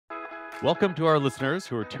Welcome to our listeners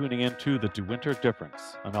who are tuning into the DeWinter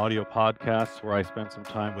Difference, an audio podcast where I spend some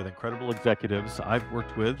time with incredible executives I've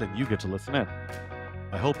worked with and you get to listen in.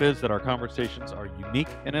 My hope is that our conversations are unique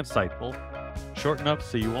and insightful, short enough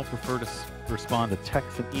so you won't prefer to respond to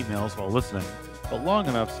texts and emails while listening, but long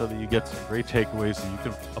enough so that you get some great takeaways that you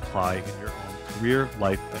can apply in your own career,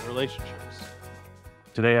 life, and relationships.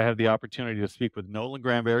 Today, I have the opportunity to speak with Noland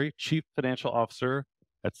Granberry, Chief Financial Officer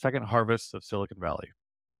at Second Harvest of Silicon Valley.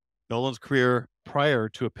 Noland's career prior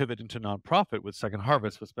to a pivot into nonprofit with Second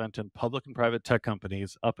Harvest was spent in public and private tech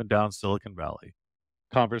companies up and down Silicon Valley.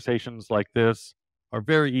 Conversations like this are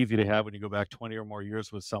very easy to have when you go back 20 or more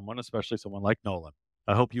years with someone, especially someone like Noland.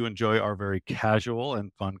 I hope you enjoy our very casual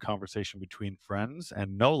and fun conversation between friends.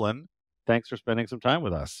 And Noland, thanks for spending some time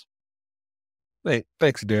with us. Hey,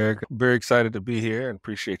 thanks, Derek. I'm very excited to be here and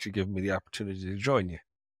appreciate you giving me the opportunity to join you.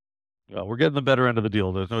 Well, we're getting the better end of the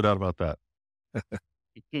deal. There's no doubt about that.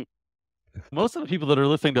 Most of the people that are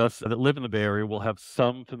listening to us that live in the Bay Area will have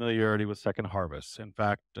some familiarity with Second Harvest. In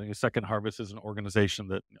fact, Second Harvest is an organization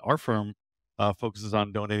that our firm focuses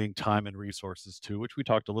on donating time and resources to, which we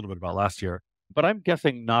talked a little bit about last year. But I'm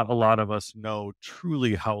guessing not a lot of us know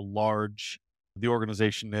truly how large the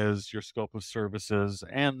organization is, your scope of services,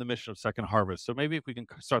 and the mission of Second Harvest. So maybe if we can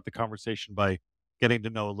start the conversation by getting to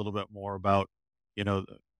know a little bit more about, the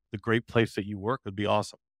great place that you work would be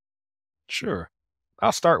awesome. Sure.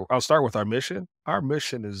 I'll start with our mission. Our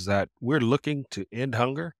mission is that we're looking to end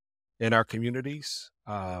hunger in our communities.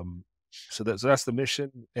 So that's the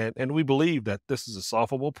mission. And we believe that this is a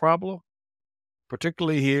solvable problem,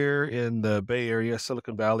 particularly here in the Bay Area,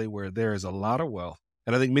 Silicon Valley, where there is a lot of wealth.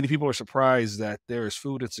 And I think many people are surprised that there is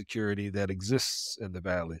food insecurity that exists in the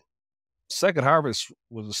valley. Second Harvest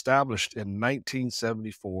was established in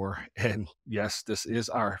 1974. And yes, this is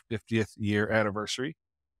our 50th year anniversary.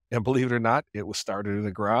 And believe it or not, it was started in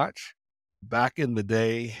a garage. Back in the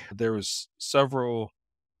day, there was several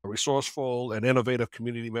resourceful and innovative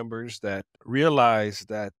community members that realized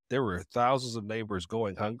that there were thousands of neighbors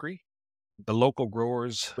going hungry. The local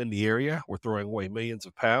growers in the area were throwing away millions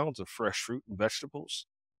of pounds of fresh fruit and vegetables.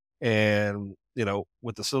 And,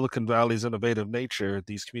 with the Silicon Valley's innovative nature,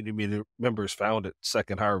 these community members founded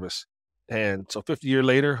Second Harvest. And so 50 years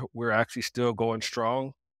later, we're actually still going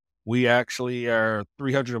strong. We actually are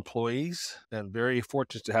 300 employees and very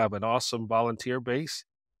fortunate to have an awesome volunteer base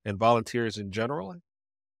and volunteers in general.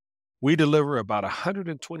 We deliver about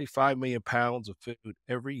 125 million pounds of food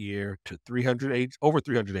every year to over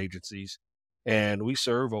 300 agencies, and we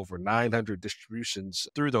serve over 900 distributions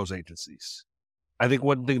through those agencies. I think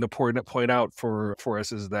one thing to point out for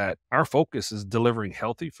us is that our focus is delivering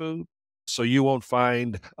healthy food. So you won't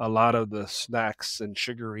find a lot of the snacks and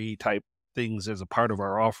sugary type things as a part of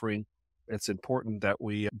our offering. It's important that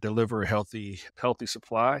we deliver a healthy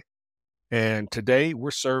supply. And today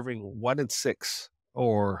we're serving 1 in 6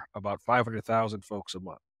 or about 500,000 folks a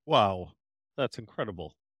month. Wow, that's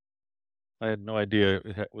incredible. I had no idea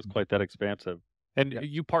it was quite that expansive. And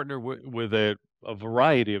you partner with a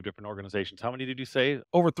variety of different organizations. How many did you say?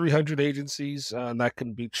 Over 300 agencies, and that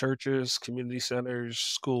can be churches, community centers,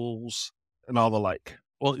 schools, and all the like.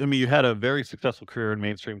 Well, you had a very successful career in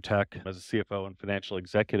mainstream tech as a CFO and financial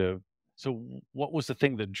executive. So what was the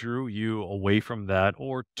thing that drew you away from that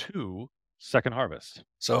or to Second Harvest?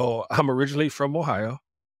 So I'm originally from Ohio,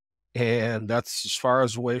 and that's as far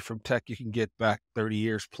as away from tech you can get back 30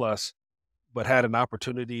 years plus, but had an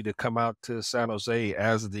opportunity to come out to San Jose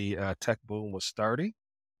as the tech boom was starting.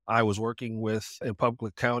 I was working in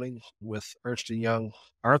public accounting with Arthur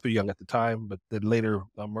Young at the time, but then later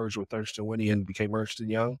merged with Ernst & Whinney and became Ernst &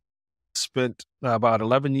 Young. Spent about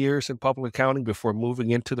 11 years in public accounting before moving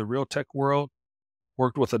into the real tech world.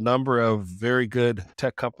 Worked with a number of very good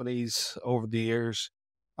tech companies over the years,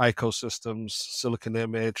 Ecosystems, Silicon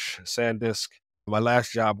Image, SanDisk. My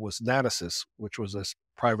last job was Natasys, which was a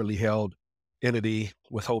privately held entity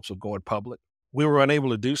with hopes of going public. We were unable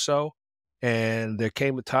to do so. And there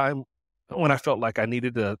came a time when I felt like I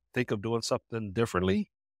needed to think of doing something differently.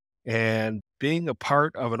 And being a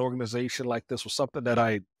part of an organization like this was something that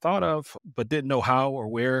I thought of, but didn't know how or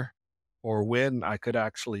where or when I could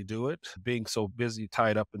actually do it, being so busy,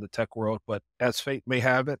 tied up in the tech world. But as fate may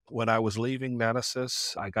have it, when I was leaving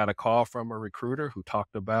Natasys, I got a call from a recruiter who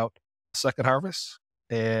talked about Second Harvest.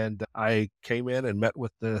 And I came in and met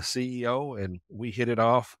with the CEO, and we hit it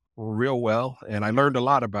off real well. And I learned a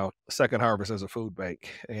lot about Second Harvest as a food bank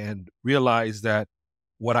and realized that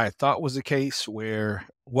what I thought was the case, where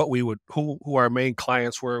who our main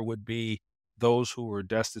clients would be those who were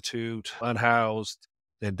destitute, unhoused,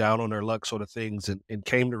 and down on their luck sort of things, and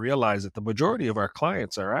came to realize that the majority of our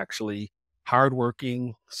clients are actually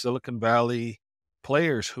hardworking Silicon Valley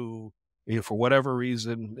players who, for whatever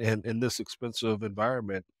reason, in this expensive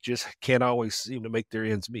environment, just can't always seem to make their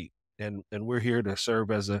ends meet. And we're here to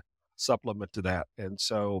serve as a supplement to that. And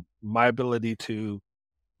so my ability to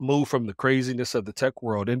move from the craziness of the tech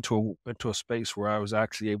world into a space where I was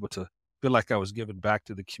actually able to feel like I was giving back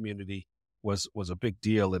to the community was a big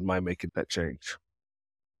deal in my making that change.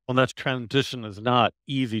 Well, that transition is not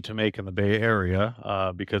easy to make in the Bay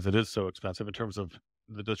Area because it is so expensive in terms of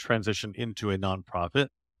the transition into a nonprofit.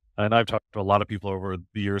 And I've talked to a lot of people over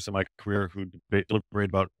the years in my career who deliberate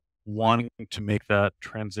about wanting to make that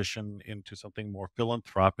transition into something more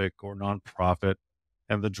philanthropic or nonprofit.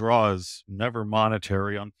 And the draw is never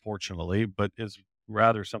monetary, unfortunately, but is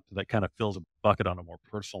rather something that kind of fills a bucket on a more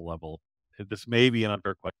personal level. This may be an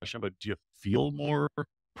unfair question, but do you feel more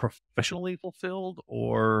professionally fulfilled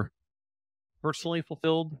or personally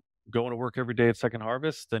fulfilled going to work every day at Second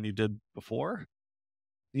Harvest than you did before?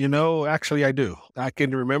 Actually, I do. I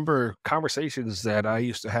can remember conversations that I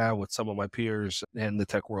used to have with some of my peers in the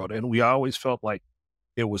tech world, and we always felt like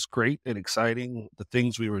it was great and exciting, the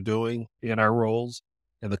things we were doing in our roles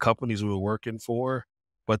and the companies we were working for.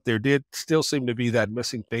 But there did still seem to be that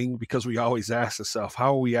missing thing because we always asked ourselves,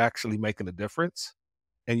 how are we actually making a difference?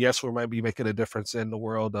 And yes, we might be making a difference in the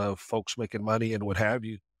world of folks making money and what have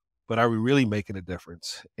you, but are we really making a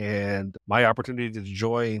difference? And my opportunity to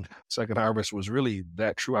join Second Harvest was really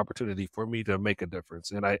that true opportunity for me to make a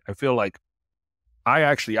difference. And I feel like I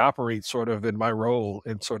actually operate sort of in my role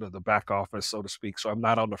in sort of the back office, so to speak. So I'm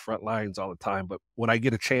not on the front lines all the time. But when I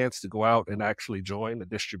get a chance to go out and actually join the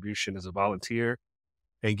distribution as a volunteer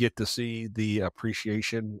and get to see the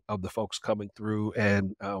appreciation of the folks coming through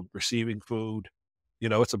and receiving food,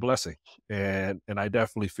 it's a blessing. And I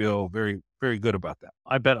definitely feel very, very good about that.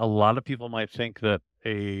 I bet a lot of people might think that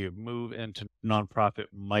a move into nonprofit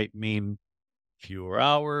might mean fewer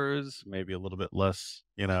hours, maybe a little bit less,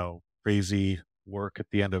 crazy work at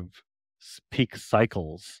the end of peak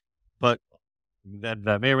cycles. But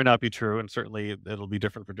that may or may not be true, and certainly it'll be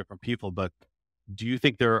different for different people. But do you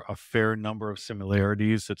think there are a fair number of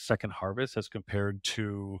similarities at Second Harvest as compared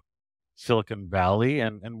to Silicon Valley?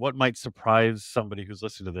 And what might surprise somebody who's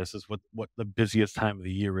listening to this is what the busiest time of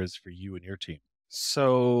the year is for you and your team.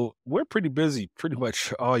 So we're pretty busy pretty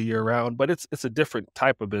much all year round, but it's a different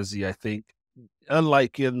type of busy, I think.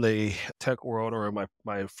 Unlike in the tech world or in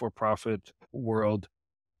my for-profit world,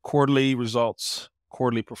 quarterly results,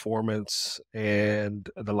 quarterly performance, and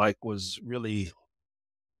the like was really,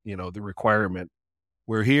 the requirement.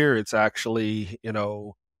 Where here it's actually,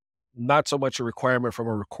 not so much a requirement from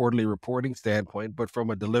a quarterly reporting standpoint, but from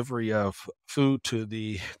a delivery of food to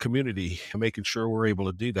the community and making sure we're able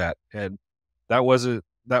to do that. And that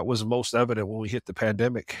was most evident when we hit the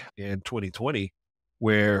pandemic in 2020,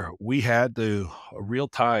 where we had to real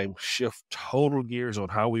time shift total gears on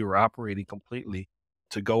how we were operating completely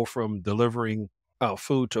to go from delivering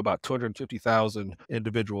food to about 250,000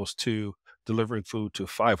 individuals to delivering food to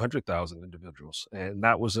 500,000 individuals. And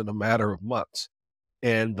that was in a matter of months.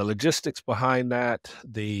 And the logistics behind that,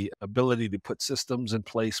 the ability to put systems in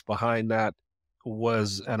place behind that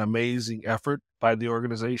was an amazing effort by the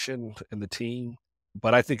organization and the team.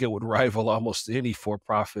 But I think it would rival almost any for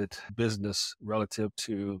profit business relative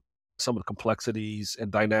to some of the complexities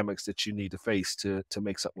and dynamics that you need to face to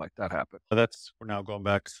make something like that happen. We're now going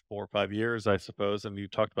back 4 or 5 years, I suppose, and you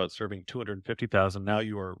talked about serving 250,000. Now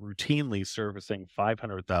you are routinely servicing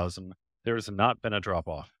 500,000. There has not been a drop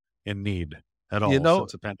off in need at You all know,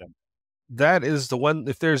 since the pandemic. that is the one.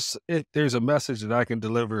 If there's a message that I can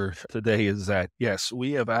deliver today, is that yes,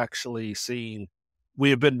 we have actually seen we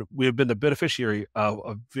have been the beneficiary of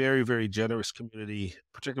a very, very generous community,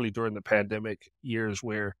 particularly during the pandemic years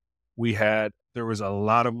where there was a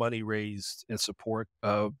lot of money raised in support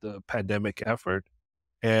of the pandemic effort.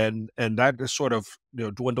 And that has sort of,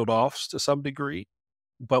 dwindled off to some degree,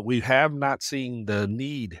 but we have not seen the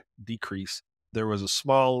need decrease. There was a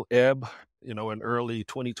small ebb, in early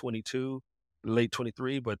 2022, late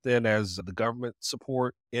 23, but then as the government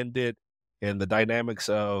support ended and the dynamics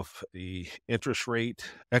of the interest rate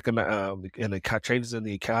and the changes in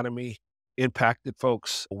the economy impacted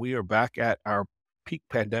folks, we are back at our peak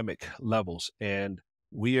pandemic levels, and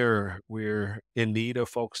we're in need of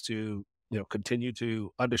folks to continue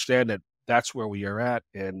to understand that that's where we are at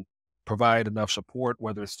and provide enough support,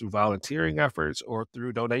 whether it's through volunteering efforts or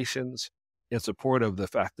through donations, in support of the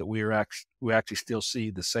fact that we actually still see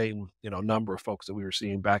the same number of folks that we were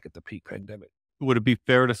seeing back at the peak pandemic. Would it be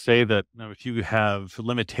fair to say that if you have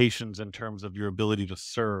limitations in terms of your ability to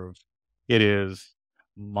serve, it is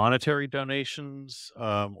monetary donations,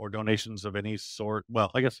 or donations of any sort?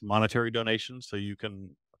 Well, I guess monetary donations so you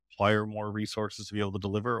can acquire more resources to be able to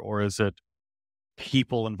deliver, or is it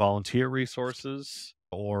people and volunteer resources,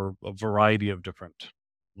 or a variety of different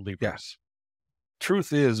Yeah. levers?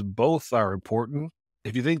 Truth is, both are important.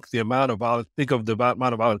 If you think think of the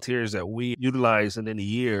amount of volunteers that we utilize in any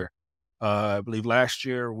year. I believe last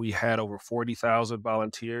year we had over 40,000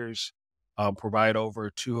 volunteers, provide over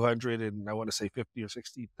 200 and I want to say 50 or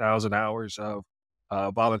 60,000 hours of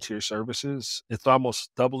volunteer services. It's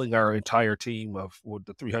almost doubling our entire team of with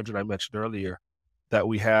the 300 I mentioned earlier that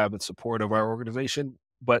we have in support of our organization.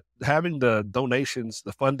 But having the donations,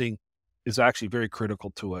 the funding is actually very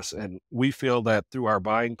critical to us. And we feel that through our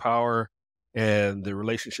buying power and the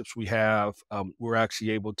relationships we have, we're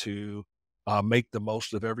actually able to make the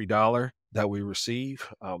most of every dollar that we receive.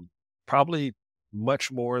 Probably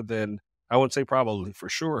much more than, I wouldn't say probably, for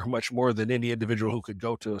sure, much more than any individual who could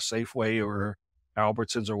go to a Safeway or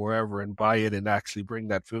Albertsons or wherever and buy it and actually bring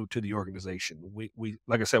that food to the organization. We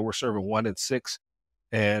like I said, we're serving 1 in 6,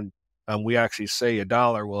 and we actually say a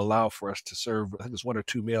dollar will allow for us to serve, I think it's 1 or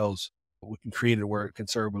 2 meals. We can create it where it can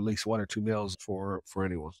serve at least 1 or 2 meals for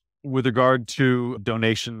anyone. With regard to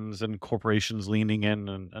donations and corporations leaning in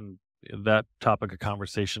and that topic of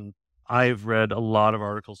conversation, I've read a lot of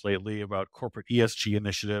articles lately about corporate ESG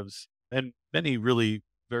initiatives, and many really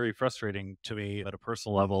very frustrating to me at a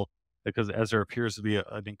personal level, because as there appears to be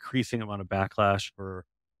an increasing amount of backlash for,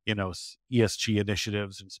 ESG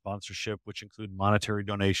initiatives and sponsorship, which include monetary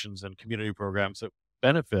donations and community programs that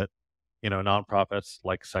benefit, nonprofits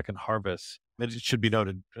like Second Harvest. And it should be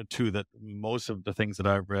noted too that most of the things that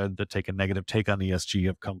I've read that take a negative take on ESG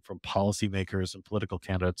have come from policymakers and political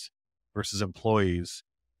candidates versus employees.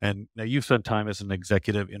 And now you've spent time as an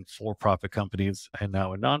executive in for-profit companies and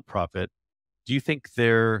now a nonprofit. Do you think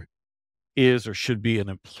there is or should be an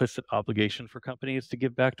implicit obligation for companies to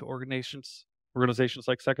give back to organizations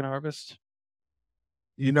like Second Harvest?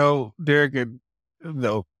 Derek, and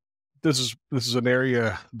no, this is an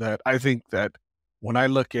area that I think that when I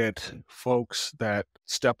look at folks that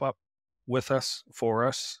step up with us, for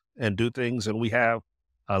us, and do things, and we have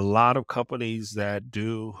a lot of companies that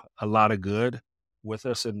do a lot of good with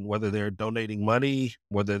us, and whether they're donating money,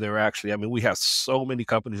 whether they're actually, I mean, we have so many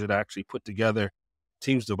companies that actually put together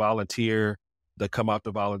teams to volunteer, that come out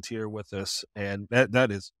to volunteer with us, and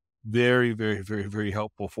that is very, very, very, very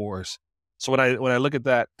helpful for us. So when I look at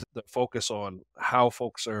that, the focus on how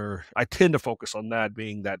folks are, I tend to focus on that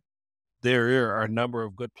being that there are a number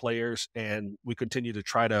of good players, and we continue to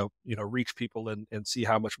try to reach people and see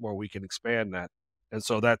how much more we can expand that. And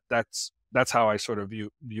so that's how I sort of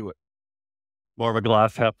view it. More of a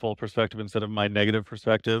glass half full perspective instead of my negative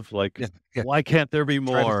perspective. Like, Yeah, yeah. why can't there be Try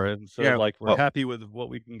to, more? Instead of yeah. like, we're Well, happy with what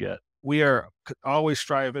we can get. we are always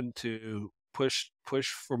striving to push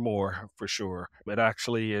for more, for sure. It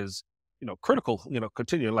actually is, critical,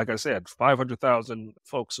 continue. Like I said, 500,000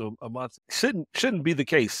 folks a month shouldn't be the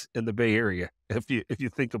case in the Bay Area if you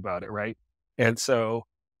think about it, right? And so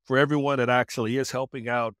for everyone that actually is helping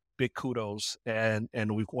out, big kudos, and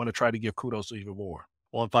we want to try to give kudos to even more.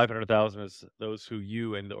 Well, and 500,000 is those who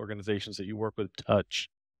you and the organizations that you work with touch.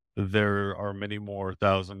 There are many more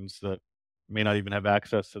thousands that may not even have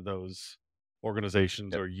access to those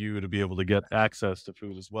organizations Yep. or you to be able to get access to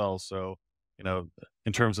food as well. So, you know,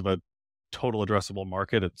 in terms of a total addressable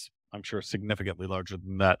market, it's, I'm sure, significantly larger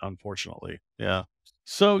than that, unfortunately. Yeah.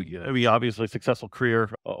 So, I mean, obviously, successful career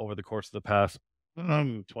over the course of the past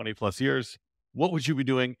 20 plus years. What would you be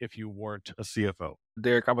doing if you weren't a CFO?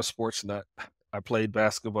 Derek, I'm a sports nut. I played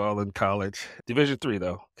basketball in college, Division 3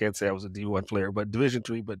 though. Can't say I was a D1 player, but Division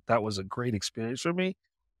 3. But that was a great experience for me.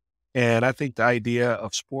 And I think the idea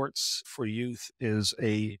of sports for youth is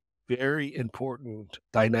a very important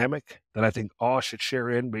dynamic that I think all should share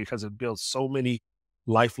in because it builds so many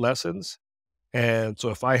life lessons. And so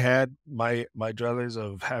if I had my druthers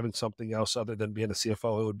of having something else other than being a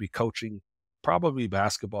CFO, it would be coaching probably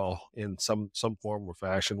basketball in some form or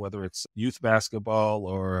fashion, whether it's youth basketball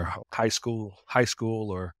or high school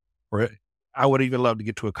or I would even love to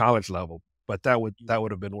get to a college level, but that would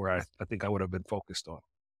have been where I think I would have been focused on.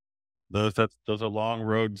 Those are long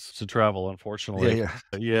roads to travel, Yeah, unfortunately. yeah.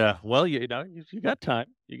 Yeah. Well, you got time.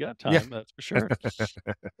 You got Yeah. time, that's for sure.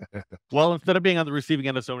 Well, instead of being on the receiving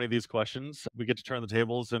end of so many of these questions, we get to turn the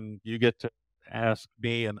tables and you get to ask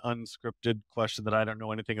me an unscripted question that I don't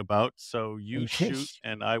know anything about. So you Okay. shoot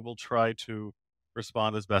and I will try to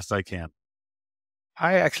respond as best I can.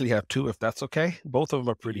 I actually have 2, if that's okay. Both of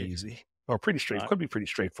them are pretty Yeah. easy or pretty straight Uh, could be pretty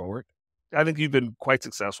straightforward. I think you've been quite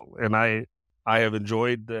successful, and I I have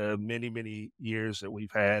enjoyed the many, many years that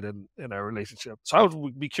we've had in our relationship. So I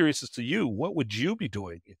would be curious as to you, what would you be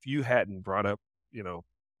doing if you hadn't brought up, you know,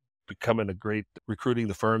 becoming a great recruiting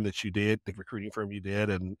the firm that you did, the recruiting firm you did,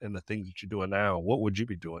 and the things that you're doing now? What would you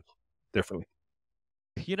be doing differently?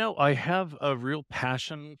 I have a real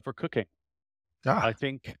passion for cooking. Ah, I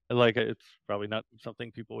think, like, it's probably not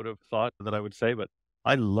something people would have thought that I would say, but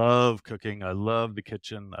I love cooking. I love the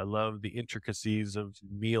kitchen. I love the intricacies of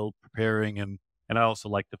meal preparing, and I also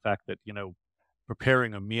like the fact that,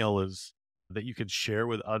 preparing a meal is that you could share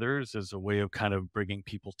with others as a way of kind of bringing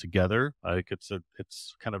people together. Like it's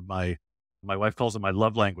kind of my wife calls it my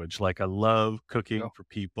love language. Like I love cooking no, for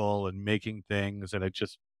people and making things, and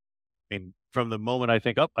from the moment I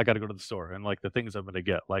think, "Oh, I gotta go to the store," and, like, the things I'm gonna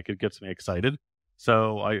get, like, it gets me excited.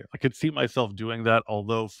 So I could see myself doing that,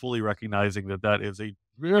 although fully recognizing that that is a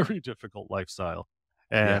very difficult lifestyle.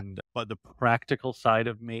 yeah. But the practical side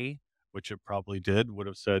of me, which it probably did, would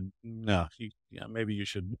have said, "No, maybe you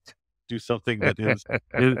should do something that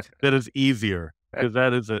is easier, because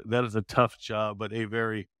that is a tough job, but a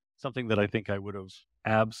very something that I think I would have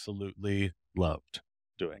absolutely loved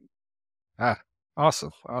doing." Ah,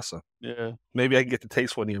 awesome, awesome. Yeah. Maybe I can get to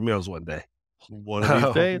taste one of your meals one day. One of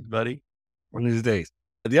these days, buddy. One of these days.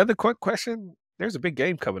 The other quick question, there's a big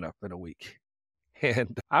game coming up in a week.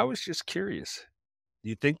 And I was just curious, do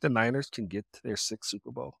you think the Niners can get to their sixth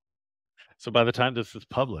Super Bowl? So by the time this is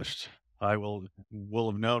published, I will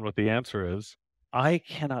have known what the answer is. I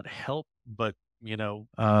cannot help but,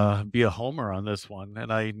 be a homer on this one,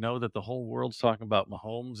 and I know that the whole world's talking about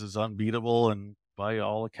Mahomes is unbeatable, and by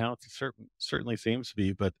all accounts, it certainly seems to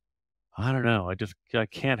be. But I don't know. I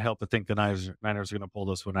can't help but think the Niners are going to pull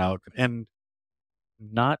this one out, and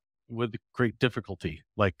not with great difficulty,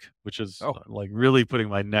 which is, Oh, like, really putting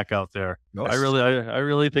my neck out there. yes. I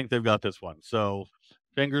really think they've got this one. So,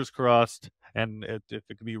 fingers crossed, and if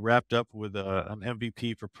it could be wrapped up with, an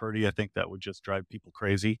MVP for Purdy, I think that would just drive people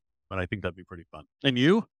crazy, but I think that'd be pretty fun. And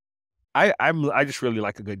you? I just really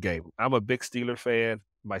like a good game. I'm a big Steeler fan.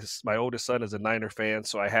 My oldest son is a Niner fan,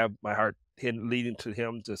 so I have my heart leading to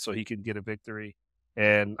him so he can get a victory.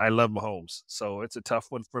 And I love Mahomes, so it's a tough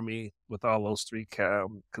one for me with all those three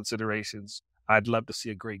considerations. I'd love to see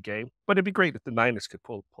a great game, but it'd be great if the Niners could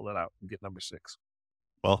pull it out and get number six.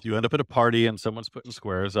 Well, if you end up at a party and someone's putting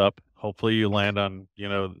squares up, hopefully you land on,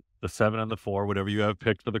 the 7 and the 4, whatever you have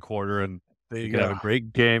picked for the quarter, and There you you can have go. a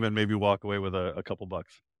great game and maybe walk away with a couple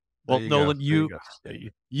bucks. There Well, you go. Nolan, There you go.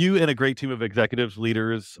 you and a great team of executives,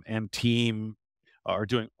 leaders, and team are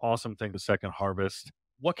doing awesome things with Second Harvest.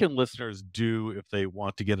 What can listeners do if they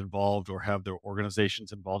want to get involved or have their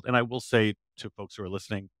organizations involved? And I will say to folks who are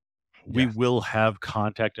listening, we Yeah. will have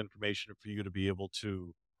contact information for you to be able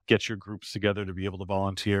to get your groups together to be able to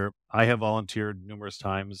volunteer. I have volunteered numerous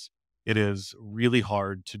times. It is really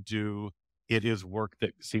hard to do. It is work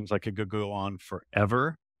that seems like it could go on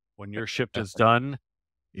forever. When your shift is done,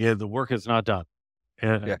 yeah, the work is not done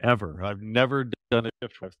Yeah. ever. I've never done a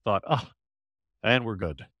shift where I've thought, oh, and we're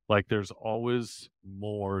good. Like there's always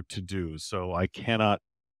more to do. So I cannot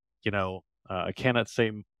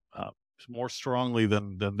say uh, more strongly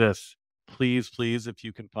than this. Please, please, if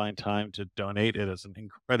you can find time to donate, it is an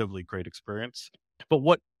incredibly great experience. But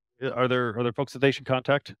what are there folks that they should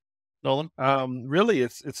contact, Nolan? Really,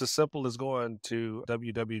 it's as simple as going to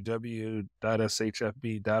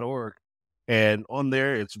www.shfb.org, and on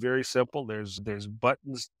there it's very simple. There's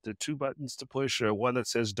buttons, the two buttons to push, one that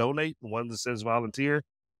says donate and one that says volunteer.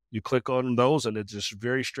 You click on those, and it's just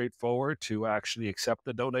very straightforward to actually accept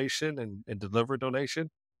the donation and deliver a donation.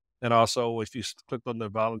 And also, if you click on the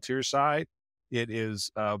volunteer side, it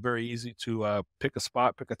is very easy to pick a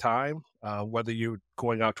spot, pick a time, whether you're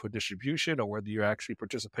going out to a distribution or whether you're actually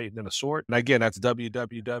participating in a sort. And again, that's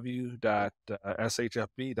www.shfb.org.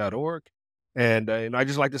 And I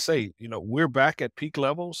just like to say, we're back at peak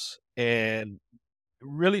levels and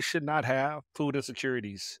really should not have food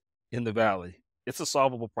insecurities in the valley. It's a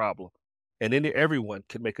solvable problem, and everyone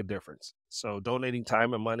can make a difference. So donating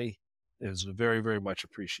time and money is very, very much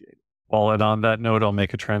appreciated. Well, and on that note, I'll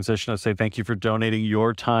make a transition and say thank you for donating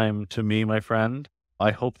your time to me, my friend. I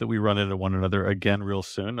hope that we run into one another again real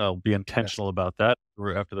soon. I'll be Yes, intentional about that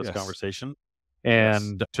after this yes, conversation. yes.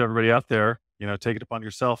 And to everybody out there, take it upon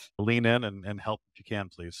yourself, lean in and help if you can,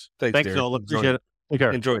 please. Thanks, Thanks, Derek. Nolan. Enjoyed Appreciate it. it. Take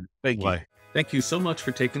care. Enjoyed it. Thank you. Bye. Thank you so much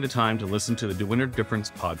for taking the time to listen to the DeWinter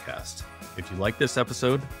Difference podcast. If you like this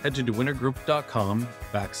episode, head to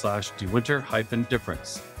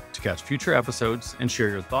dewintergroup.com/dewinter-difference to catch future episodes and share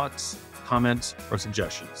your thoughts, comments, or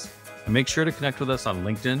suggestions. And make sure to connect with us on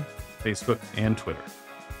LinkedIn, Facebook, and Twitter.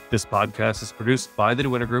 This podcast is produced by the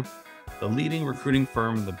DeWinter Group. the leading recruiting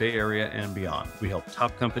firm in the Bay Area and beyond. We help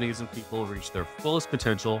top companies and people reach their fullest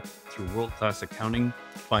potential through world-class accounting,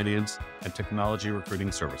 finance, and technology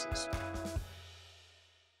recruiting services.